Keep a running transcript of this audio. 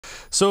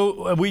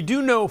So we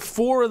do know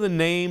 4 of the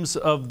names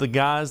of the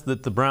guys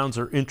that the Browns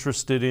are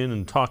interested in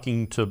and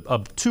talking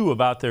to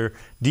about their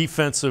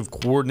defensive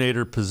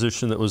coordinator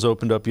position that was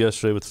opened up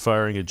yesterday with the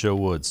firing of Joe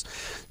Woods.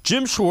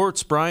 Jim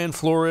Schwartz, Brian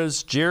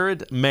Flores,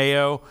 Jared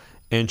Mayo,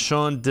 and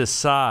Sean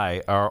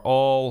Desai are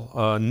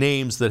all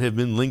names that have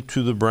been linked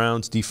to the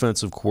Browns'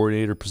 defensive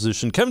coordinator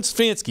position. Kevin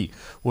Stefanski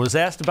was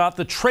asked about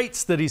the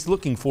traits that he's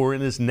looking for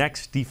in his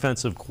next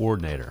defensive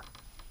coordinator.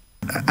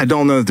 I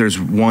don't know that there's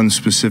one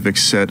specific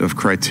set of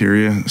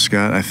criteria,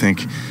 Scott. I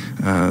think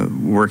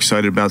we're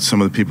excited about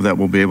some of the people that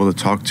we'll be able to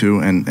talk to,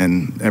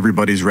 and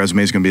everybody's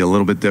resume is going to be a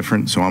little bit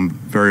different, so I'm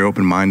very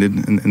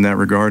open-minded in that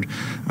regard.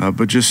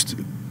 But just,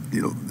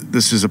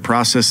 this is a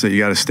process that you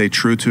got to stay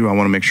true to. I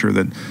want to make sure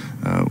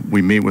that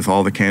we meet with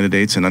all the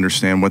candidates and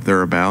understand what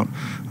they're about.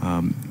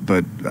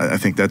 But I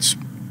think I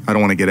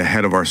don't want to get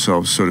ahead of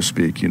ourselves, so to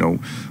speak.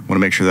 Want to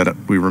make sure that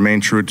we remain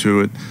true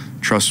to it,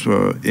 trust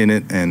in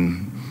it,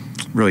 and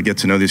really get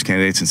to know these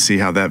candidates and see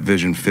how that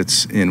vision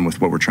fits in with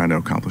what we're trying to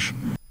accomplish.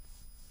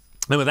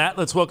 And with that,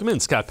 let's welcome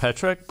in Scott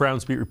Petrak,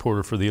 Browns beat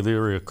reporter for the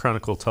Elyria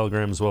Chronicle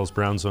Telegram as well as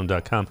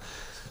BrownZone.com.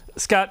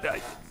 Scott,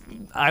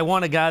 I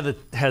want a guy that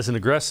has an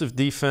aggressive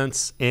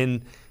defense,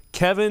 and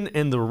Kevin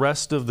and the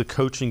rest of the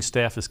coaching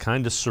staff is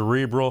kind of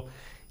cerebral.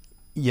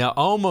 You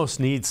almost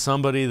need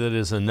somebody that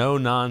is a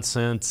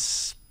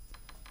no-nonsense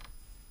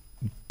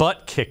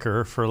butt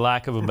kicker, for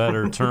lack of a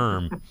better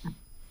term.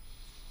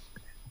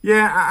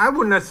 Yeah, I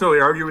wouldn't necessarily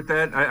argue with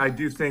that. I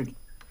do think,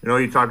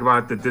 you talk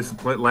about the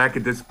lack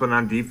of discipline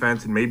on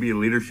defense and maybe a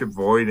leadership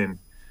void. And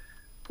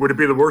would it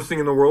be the worst thing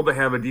in the world to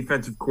have a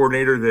defensive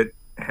coordinator that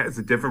has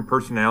a different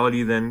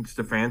personality than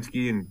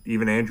Stefanski and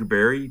even Andrew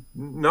Berry?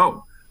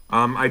 No.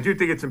 I do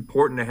think it's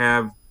important to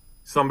have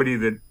somebody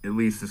that at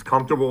least is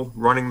comfortable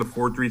running the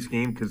 4-3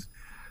 scheme because,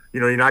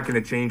 you're not going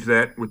to change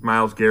that with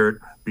Myles Garrett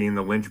being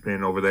the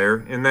linchpin over there.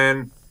 And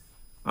then,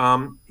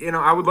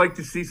 I would like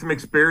to see some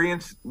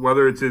experience,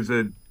 whether it's as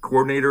a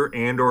coordinator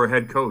and or a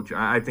head coach.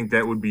 I think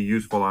that would be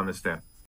useful on the staff.